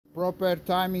Proper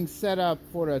timing setup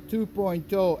for a 2.0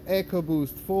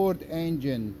 EcoBoost Ford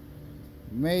engine,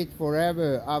 made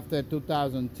forever after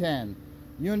 2010.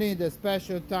 You need a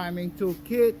special timing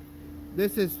toolkit.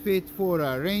 This is fit for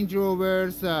Range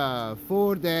Rovers,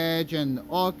 Ford Edge, and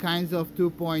all kinds of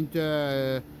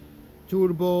 2.0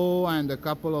 turbo and a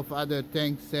couple of other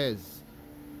things.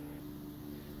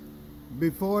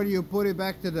 Before you put it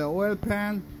back to the oil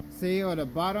pan, see on the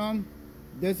bottom,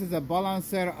 this is a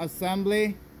balancer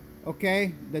assembly.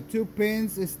 Okay, the two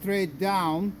pins is straight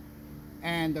down,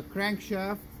 and the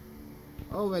crankshaft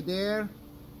over there,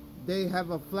 they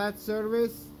have a flat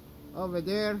surface. Over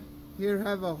there, here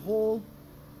have a hole.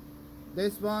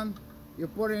 This one, you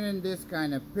put it in this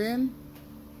kind of pin.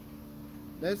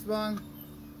 This one,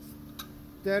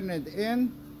 turn it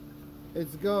in.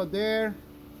 It's go there.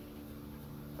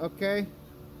 Okay,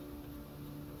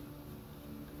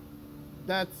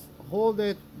 that's hold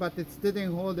it, but it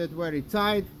didn't hold it very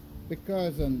tight,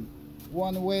 because on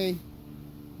one way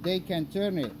they can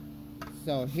turn it.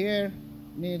 So here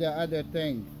need the other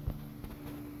thing.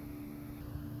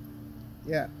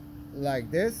 Yeah, like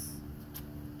this.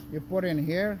 You put in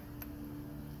here.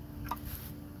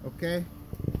 Okay,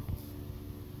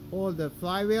 hold the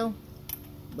flywheel,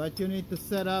 but you need to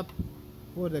set up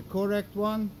for the correct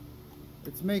one.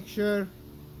 Let's make sure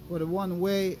for the one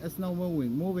way it's not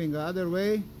moving the other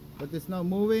way, but it's not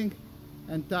moving,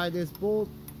 and tie this bolt.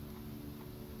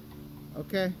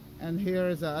 Okay, and here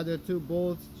is the other two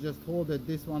bolts. Just hold it,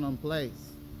 this one on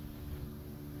place,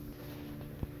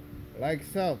 like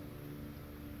so.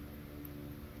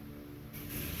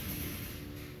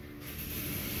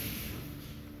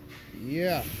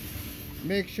 Yeah,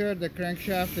 make sure the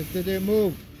crankshaft is didn't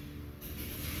move.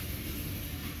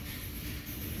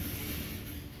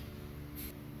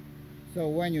 So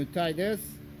when you tie this,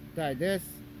 tie this,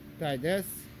 tie this,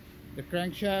 the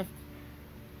crankshaft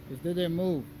is didn't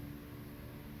move.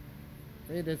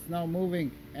 See, it's not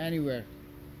moving anywhere.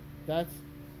 That's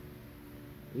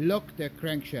lock the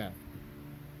crankshaft.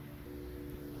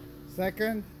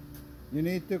 Second, you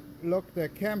need to lock the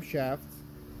camshafts.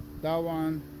 That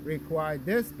one requires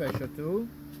this special tool.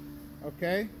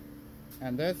 Okay,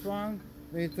 and this one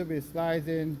needs to be slid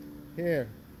in here.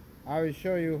 I will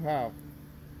show you how.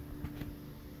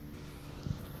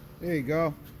 There you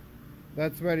go.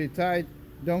 That's very tight.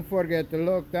 Don't forget to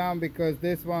look down, because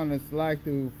this one is like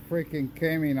to freaking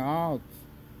coming out.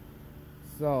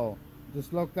 So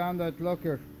just look down that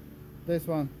locker. This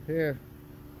one here.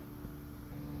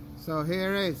 So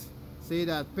here is, see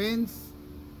that pins?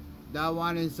 That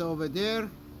one is over there.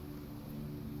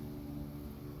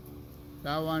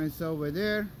 That one is over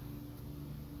there.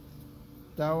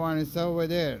 That one is over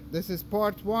there. This is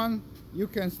part one. You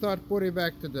can start putting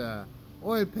back to the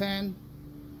oil pan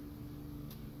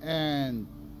and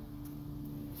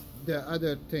the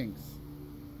other things.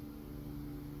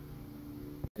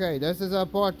 Okay, this is our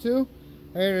part two.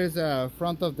 Here is the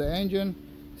front of the engine.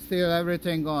 Still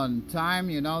everything on time,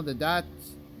 you know, that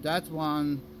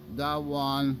one, that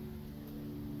one,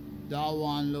 that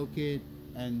one look it,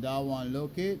 and that one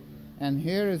look it. And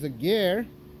here is a gear.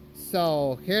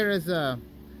 So here is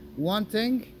one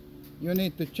thing you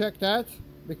need to check that,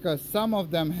 because some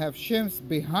of them have shims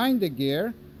behind the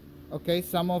gear. Okay,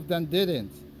 some of them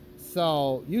didn't.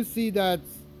 So you see that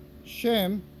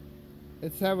shim,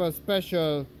 it's have a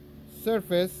special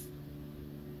surface.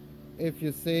 If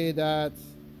you see that,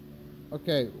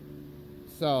 okay,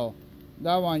 so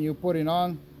that one you put it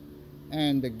on,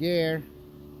 and the gear,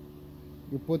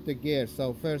 you put the gear.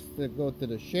 So first go to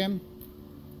the shim.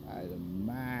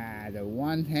 The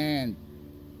one hand.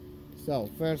 So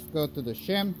first go to the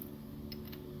shim,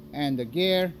 and the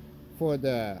gear for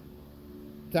the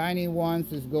tiny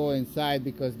ones is go inside,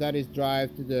 because that is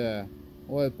drive to the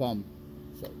oil pump.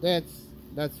 So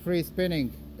that's free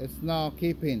spinning, it's not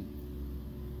keeping.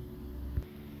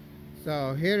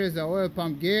 So here is the oil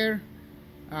pump gear.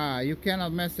 You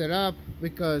cannot mess it up,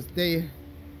 because they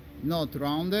not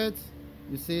rounded.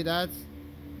 You see that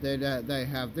they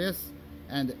have this,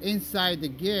 and inside the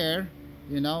gear,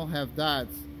 you know, have that.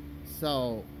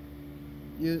 So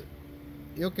you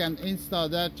can install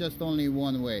that just only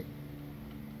one way.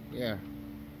 Yeah,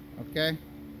 okay,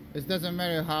 it doesn't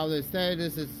matter how they say.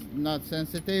 This is not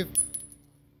sensitive.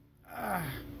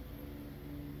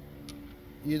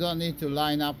 You don't need to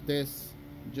line up this,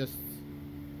 just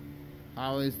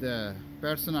how is the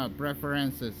personal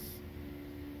preferences.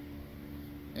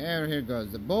 Here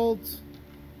goes the bolt.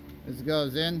 This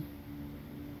goes in.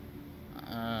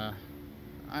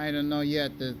 I don't know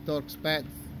yet the torque specs,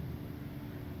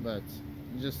 but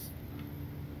just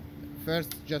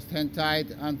first just hand tight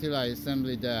until I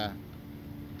assemble the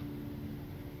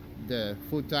the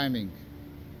full timing.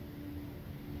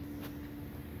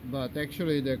 But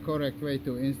actually the correct way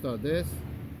to install this,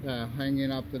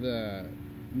 hanging up to the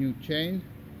new chain,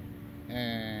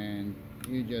 and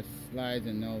you just slide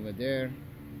it over there.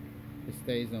 It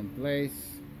stays on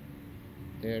place.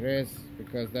 There it is,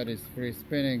 because that is free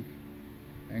spinning,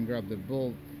 and grab the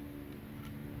bolt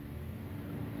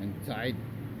and tight.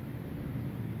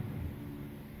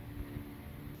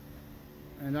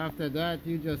 And after that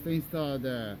you just install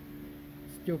the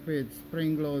stupid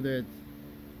spring-loaded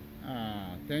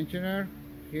tensioner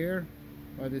here,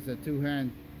 but it's a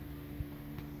two-hand,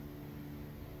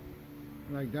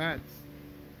 like that.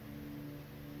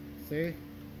 See?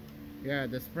 Yeah,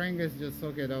 the spring is just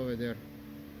socket over there,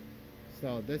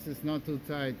 so this is not too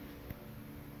tight.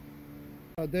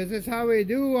 So this is how we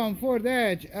do on Ford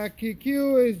Edge.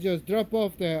 AQQ is just drop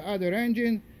off the other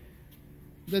engine.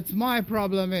 That's my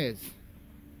problem is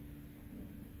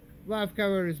valve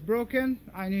cover is broken.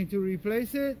 I need to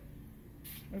replace it.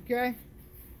 Okay,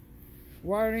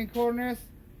 wiring corners,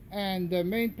 and the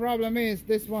main problem is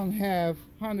this one have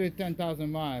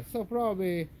 110,000 miles, so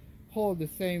probably hold the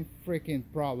same freaking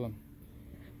problem.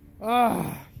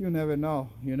 You never know,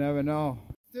 you never know.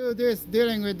 Do this,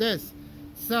 dealing with this.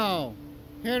 So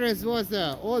here was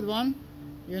the old one,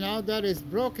 you know, that is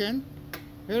broken.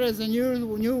 Here is a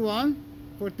new one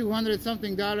for $200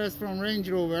 something from Range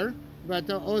Rover, but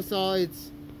also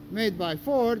it's made by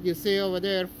Ford. You see over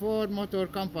there, Ford Motor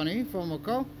Company,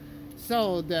 FOMOCO.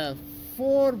 So the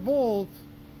 4-bolt,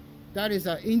 that is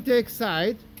an intake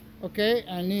side. Okay,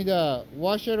 I need a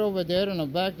washer over there on the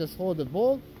back just hold the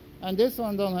bolt. And this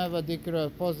one don't have a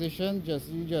decorative position,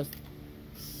 you just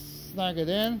snag it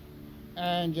in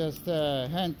and just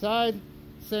hand tied.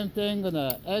 Same thing on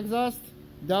the exhaust.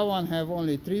 That one have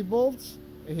only 3 bolts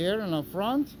here on the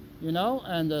front, you know,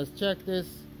 and check this,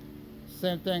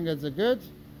 same thing as a good.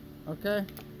 Okay,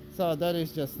 so that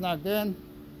is just snugged in.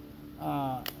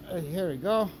 Here we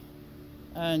go,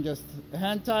 and just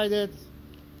hand tied it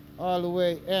all the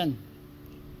way in.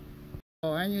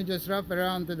 Oh, and you just wrap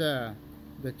around to the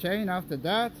chain. After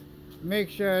that, make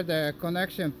sure the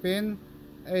connection pin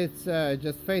it's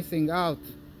just facing out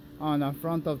on the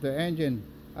front of the engine,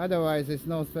 otherwise it's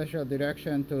no special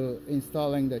direction to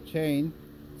installing the chain.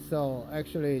 So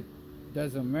actually it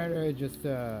doesn't matter, just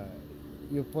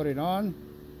you put it on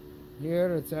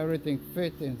here. It's everything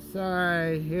fit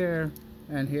inside here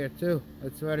and here too.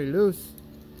 It's very loose.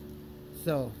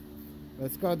 So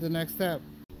let's go to the next step.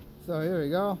 So here we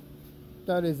go.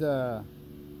 That is a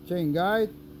chain guide.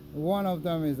 One of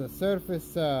them is a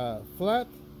surface flat,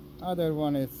 other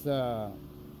one is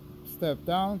step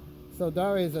down. So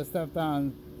that is a step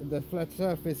down. The flat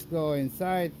surface go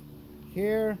inside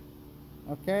here.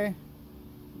 Okay,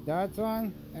 that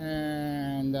one,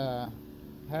 and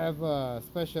have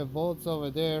special bolts over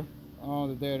there, all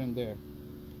there and there,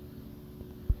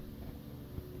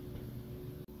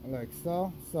 like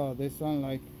so. So this one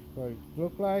like what it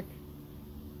look like,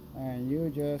 and you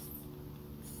just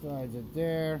slide it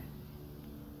there,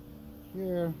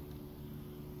 here,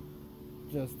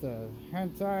 just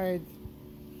hand tied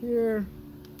here,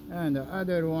 and the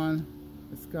other one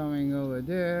is coming over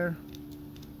there.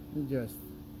 You just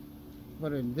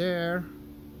put it there.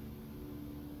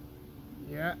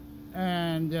 Yeah,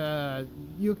 and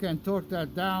you can torque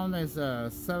that down as a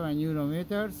 7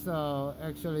 Nm, so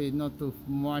actually not too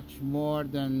much more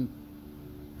than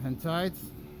hand tight.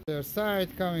 The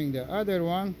side coming the other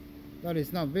one, that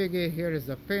is not biggie. Here is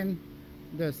the pin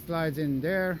that slides in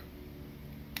there.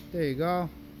 There you go,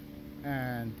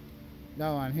 and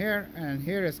that one here, and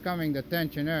here is coming the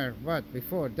tensioner. But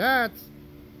before that,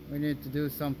 we need to do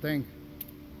something.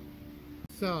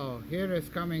 So here is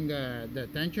coming the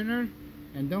tensioner,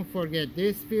 and don't forget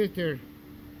this filter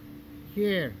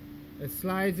here, it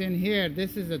slides in here.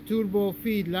 This is a turbo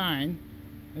feed line,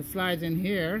 it slides in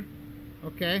here.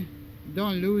 Okay,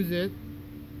 don't lose it,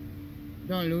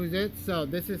 don't lose it. So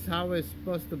this is how it's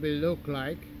supposed to be look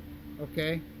like.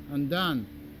 Okay, and done.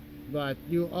 But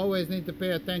you always need to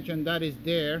pay attention that is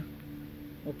there.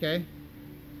 Okay,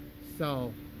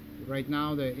 so right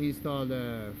now they install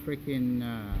the freaking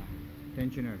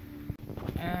tensioner,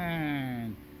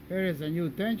 and here is a new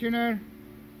tensioner.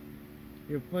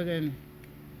 You put in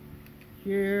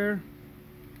here.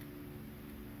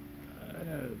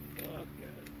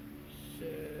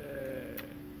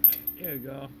 Here you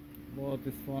go. Bolt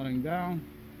is falling down.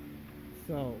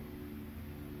 So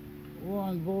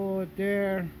one bolt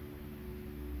there,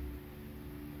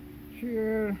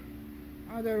 here,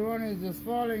 other one is just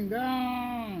falling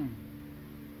down.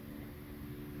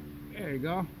 There you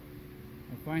go.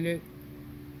 I find it.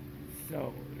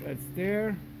 So that's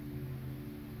there.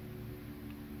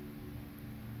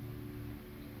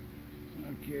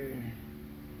 Okay.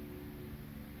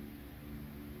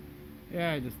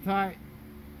 Yeah, just tie.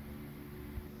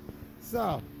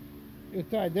 So you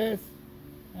tie this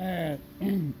and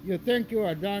you think you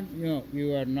are done. No,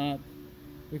 you are not,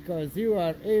 because you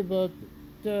are able to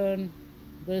turn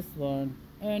this one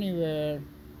anywhere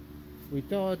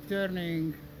without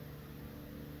turning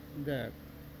the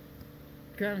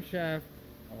camshaft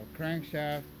or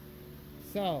crankshaft.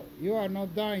 So you are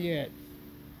not done yet.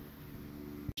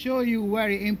 Show you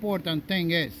very important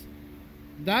thing is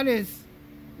that is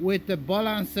with the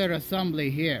balancer assembly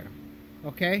here.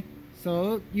 Okay,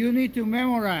 so you need to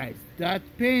memorize that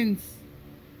pins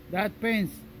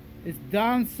is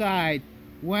downside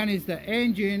when is the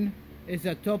engine is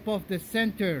the top of the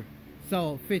center,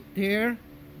 so fit there,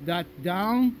 that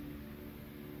down,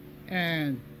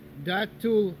 and that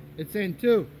tool it's in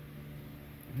too.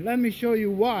 Let me show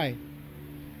you why.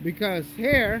 Because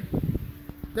here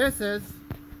this is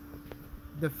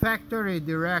the factory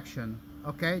direction.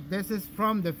 Okay, this is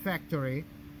from the factory.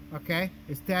 Okay,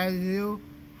 it tells you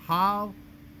how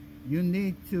you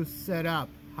need to set up,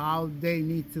 how they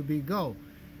need to be go,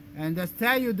 and just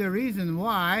tell you the reason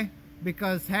why,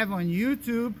 because have on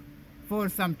YouTube for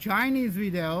some Chinese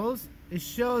videos it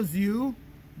shows you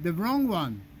the wrong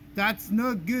one. That's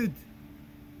not good,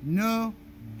 no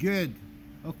good.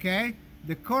 Okay,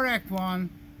 the correct one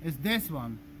is this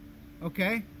one.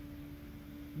 Okay,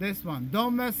 this one.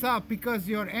 Don't mess up because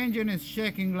your engine is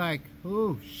shaking like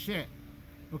oh shit.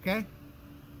 Okay,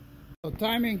 so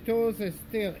timing tools is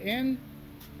still in.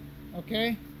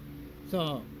 Okay,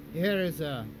 so here is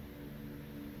a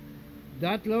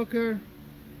dot locker,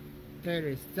 there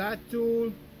is that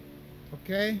tool.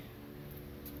 Okay,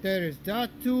 there is that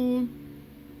tool.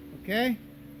 Okay,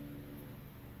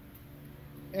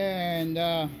 and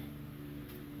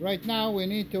right now we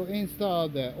need to install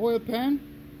the oil pan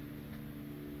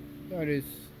that is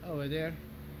over there.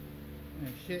 Oh,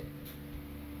 shit.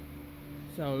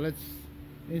 So let's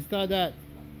install that.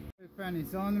 The fan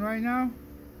is on right now.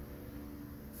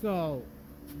 So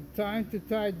time to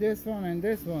tie this one and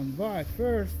this one, but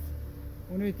first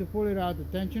we need to pull it out the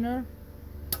tensioner.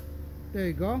 There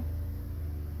you go.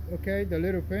 Okay, the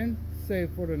little pin,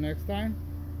 save for the next time.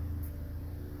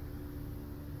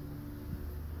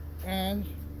 And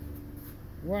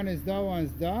when that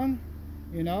one's done,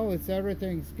 you know, it's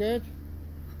everything's good.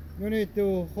 You need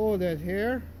to hold it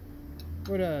here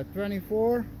with a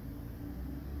 24,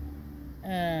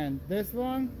 and this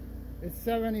one is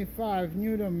 75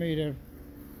 Newton meter.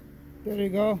 There you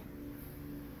go,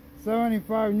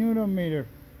 75 Newton meter.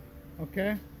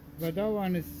 Okay, but that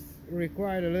one is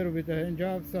required a little bit of hand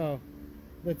job, so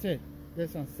that's it.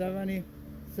 This one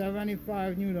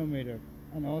 75 Newton meter,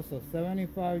 and also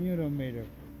 75 Newton meter.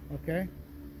 Okay,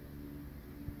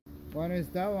 when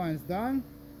that one's done,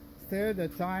 still the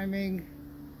timing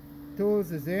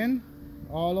tools is in,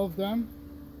 all of them.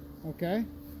 Okay,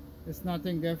 it's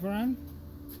nothing different.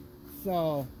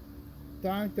 So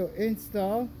time to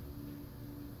install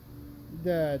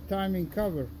the timing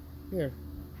cover here.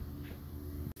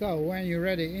 So when you're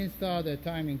ready, install the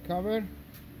timing cover.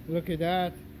 Look at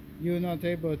that, you're not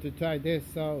able to tie this,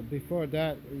 so before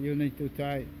that you need to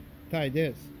tie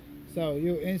this. So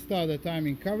you install the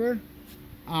timing cover.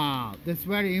 That's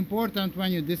very important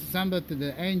when you disassemble to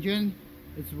the engine.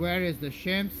 It's where is the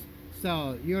shims.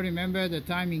 So you remember the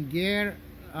timing gear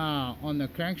on the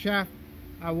crankshaft.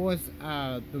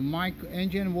 My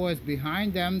engine was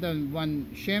behind them, the one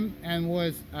shim, and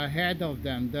was ahead of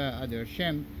them, the other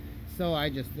shim. So I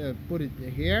just put it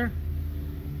here,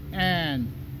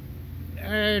 and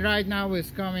right now it's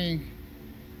coming.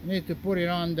 Need to put it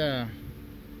on the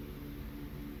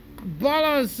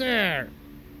balancer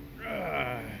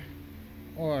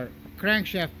or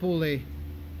crankshaft pulley.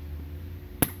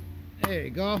 There you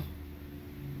go,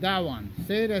 that one.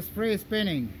 See, that's free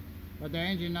spinning, but the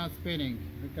engine not spinning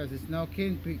because it's no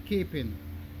keeping.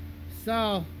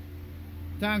 So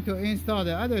time to install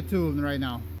the other tool right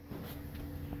now,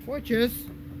 which is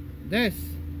this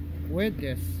with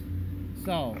this.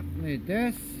 So need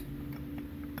this,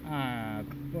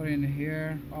 put in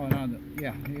here. Oh no,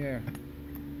 yeah, here.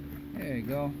 There you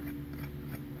go.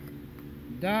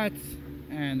 That,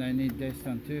 and I need this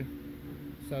one too.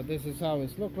 So this is how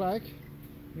it look like.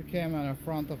 You came on the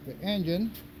front of the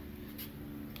engine,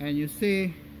 and you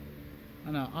see,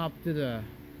 up to the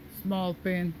small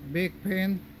pin, big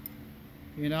pin.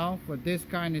 You know, for this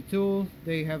kind of tool,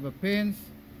 they have a pins.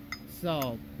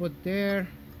 So put there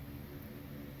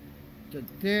to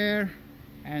there,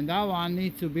 and that one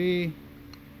needs to be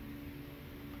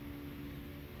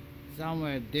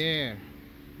somewhere there,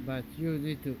 but you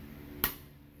need to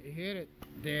hit it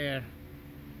there.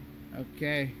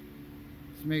 Okay,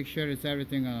 let's make sure it's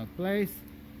everything on place,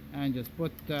 and just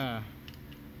put the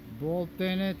bolt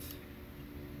in it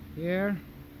here.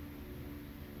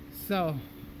 So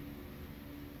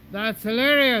that's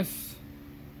hilarious.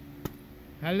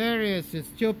 Hilarious is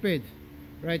stupid.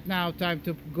 Right now, time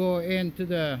to go into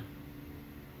the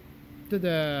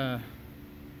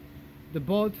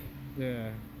bolt,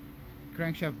 the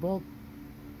crankshaft bolt.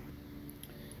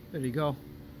 There you go.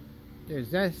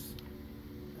 There's this,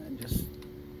 and just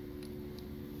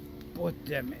put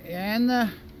them in.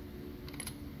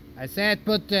 I said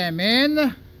put them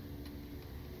in.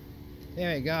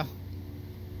 There we go.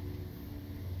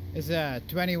 It's a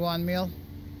 21 mil.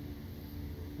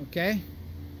 Okay,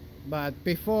 but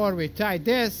before we tie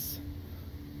this,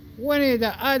 we need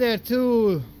the other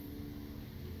tool,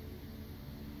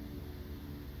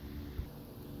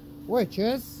 which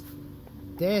is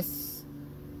this,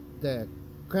 the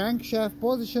crankshaft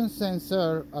position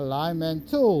sensor alignment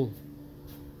tool.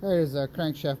 Here is a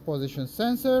crankshaft position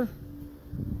sensor,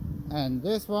 and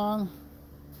this one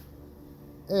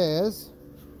is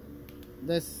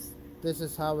this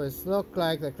is how it looks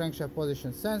like, the crankshaft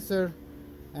position sensor.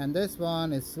 And this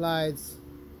one is slides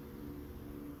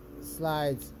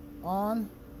on.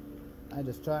 I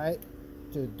just try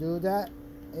to do that.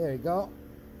 Here we go.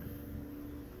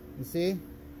 You see,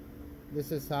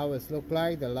 this is how it looks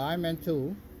like, the alignment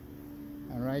tool.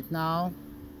 And right now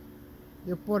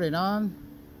you put it on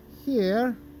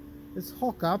here. It's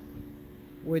hooked up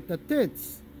with the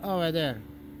tits over there.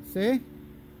 See,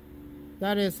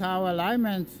 that is how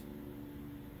alignment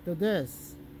to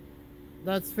this.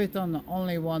 That's fit on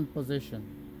only one position.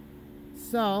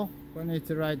 So we need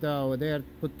to right over there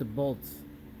put the bolts.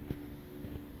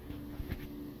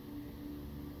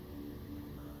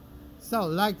 So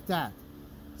like that.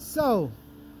 So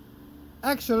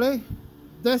actually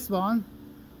this one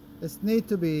is need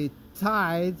to be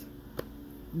tied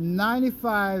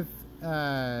 95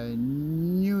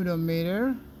 Newton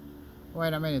meter.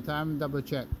 Wait a minute, I'm double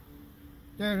check.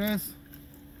 There it is.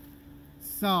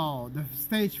 So the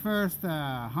stage first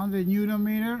 100 Newton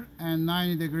meter and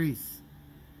 90 degrees.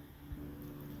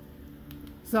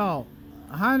 So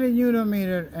 100 Newton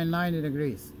meter and 90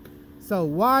 degrees. So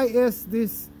why is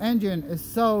this engine is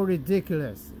so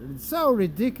ridiculous? It's so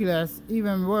ridiculous,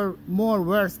 even more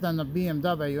worse than a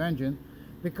BMW engine,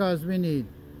 because we need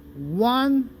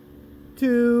 1,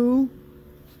 2,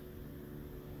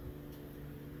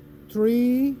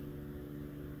 3,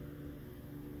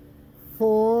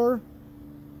 4,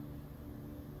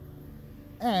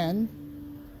 and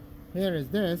here is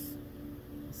this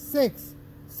 6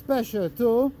 special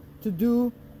tool to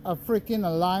do a freaking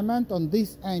alignment on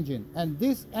this engine. And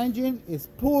this engine is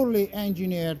poorly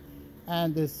engineered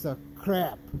and it's a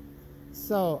crap.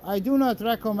 So I do not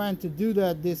recommend to do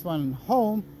this one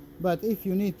home, but if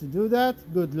you need to do that,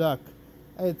 good luck.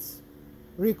 It's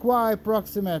require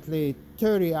approximately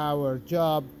 30-hour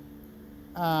job.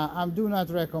 I do not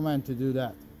recommend to do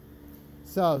that.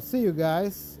 So see you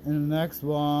guys in the next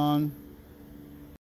one.